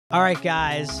All right,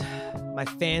 guys, my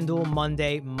FanDuel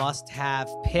Monday must-have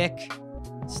pick.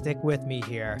 Stick with me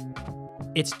here.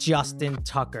 It's Justin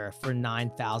Tucker for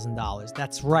 $9,000.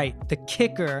 That's right, the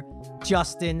kicker,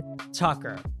 Justin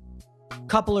Tucker.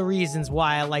 Couple of reasons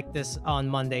why I like this on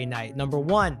Monday night. Number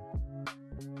one,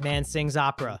 man sings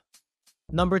opera.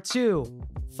 Number two,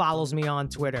 follows me on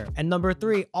Twitter. And number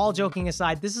three, all joking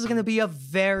aside, this is going to be a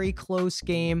very close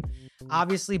game.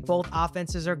 Obviously, both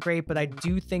offenses are great, but I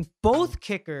do think both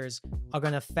kickers are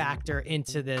going to factor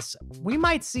into this. We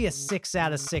might see a 6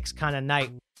 out of 6 kind of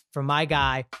night for my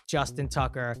guy, Justin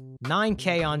Tucker.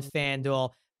 $9K on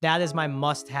FanDuel. That is my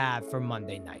must-have for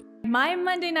Monday night. My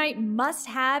Monday night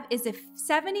must-have is a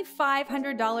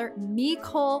 $7,500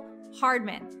 Mecole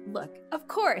Hardman. Look, of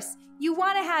course, you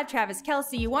want to have Travis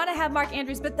Kelce, you want to have Mark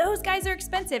Andrews, but those guys are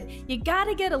expensive. You got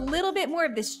to get a little bit more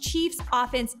of this Chiefs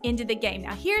offense into the game.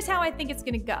 Now, here's how I think it's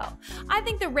going to go. I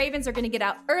think the Ravens are going to get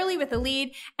out early with a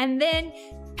lead, and then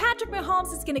Patrick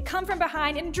Mahomes is going to come from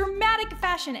behind in dramatic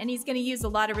fashion, and he's going to use a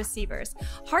lot of receivers.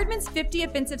 Hardman's 50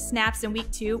 offensive snaps in week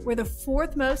 2 were the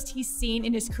 4th most he's seen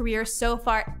in his career so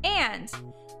far, and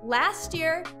last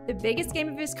year, the biggest game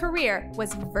of his career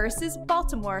was versus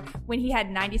Baltimore when he had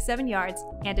 97 yards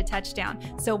and a touchdown.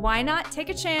 So why not take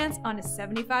a chance on a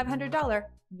 $7,500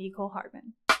 Mecole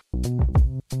Hardman?